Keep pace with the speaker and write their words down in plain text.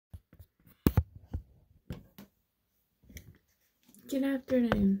Good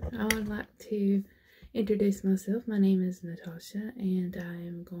afternoon. I would like to introduce myself. My name is Natasha, and I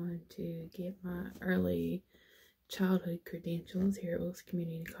am going to get my early childhood credentials here at Wilkes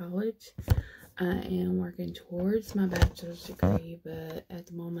Community College. I am working towards my bachelor's degree, but at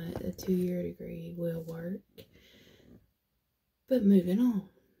the moment a 2-year degree will work. But moving on.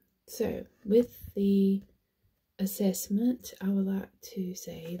 So with the assessment, I would like to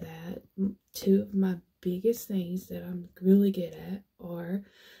say that 2 of my biggest things that I'm really good at are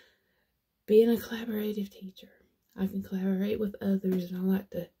being a collaborative teacher. I can collaborate with others, and I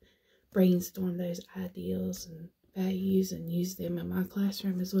like to brainstorm those ideals and values and use them in my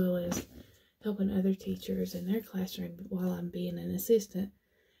classroom, as well as helping other teachers in their classroom while I'm being an assistant,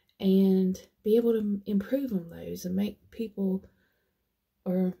 and be able to improve on those and make people,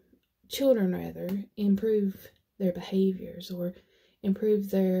 or children rather, improve their behaviors or improve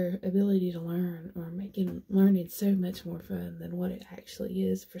their ability to learn, or making learning so much more fun than what it actually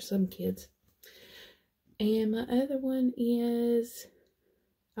is for some kids. And my other one is,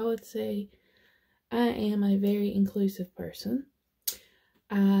 I would say, I am a very inclusive person.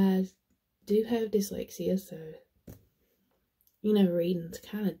 I do have dyslexia, so, reading's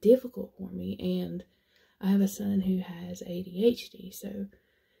kind of difficult for me, and I have a son who has ADHD, so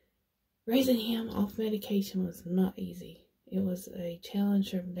raising him off medication was not easy. It was a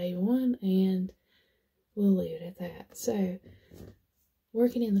challenge from day one, and we'll leave it at that. So,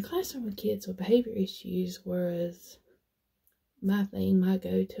 working in the classroom with kids with behavior issues was my thing, my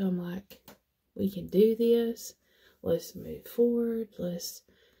go-to. I'm like, we can do this. Let's move forward. Let's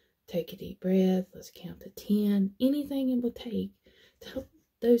take a deep breath. Let's count to 10. Anything it will take to help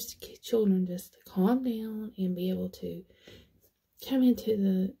those children just to calm down and be able to come into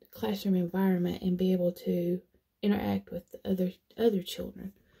the classroom environment and be able to interact with other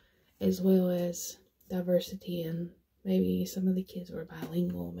children, as well as diversity. And maybe some of the kids were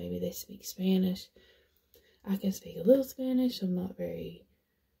bilingual, maybe they speak Spanish. I can speak a little Spanish. I'm not very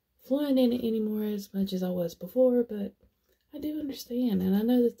fluent in it anymore as much as I was before, but I do understand, and I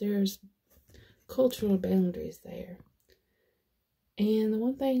know that there's cultural boundaries there. And the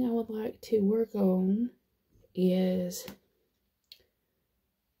one thing I would like to work on is,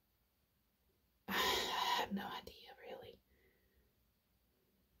 I have no idea really.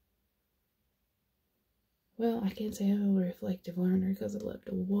 Well, I can't say I'm a reflective learner because I love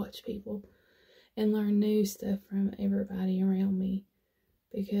to watch people and learn new stuff from everybody around me,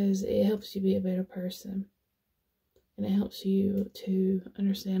 because it helps you be a better person, and it helps you to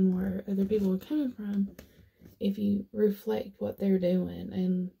understand where other people are coming from if you reflect what they're doing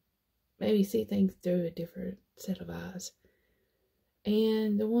and maybe see things through a different set of eyes.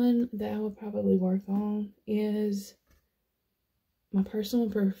 And the one that I would probably work on is my personal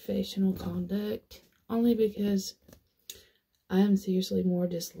and professional conduct, only because I am seriously more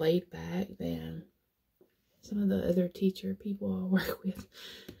just laid back than some of the other teacher people I work with.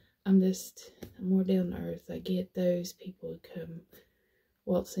 I'm more down to earth. I get those people who come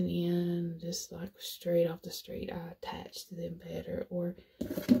waltzing in just like straight off the street. I attach to them better, or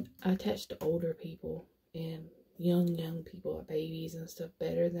I attach to older people and young people, like babies and stuff,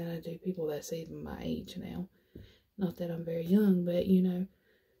 better than I do people that's even my age now. Not that I'm very young, but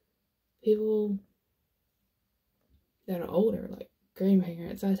people that are older, like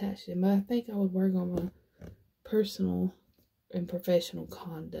grandparents, I attach to them. But I think I would work on my personal and professional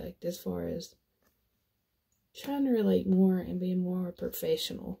conduct as far as trying to relate more and be more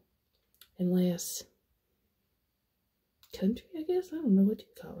professional and less country, I guess. I don't know what you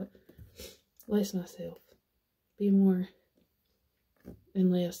call it. Less myself. Be more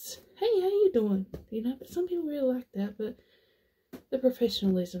and less, hey, how you doing? But some people really like that, but the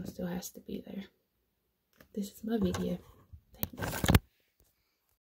professionalism still has to be there. This is my video.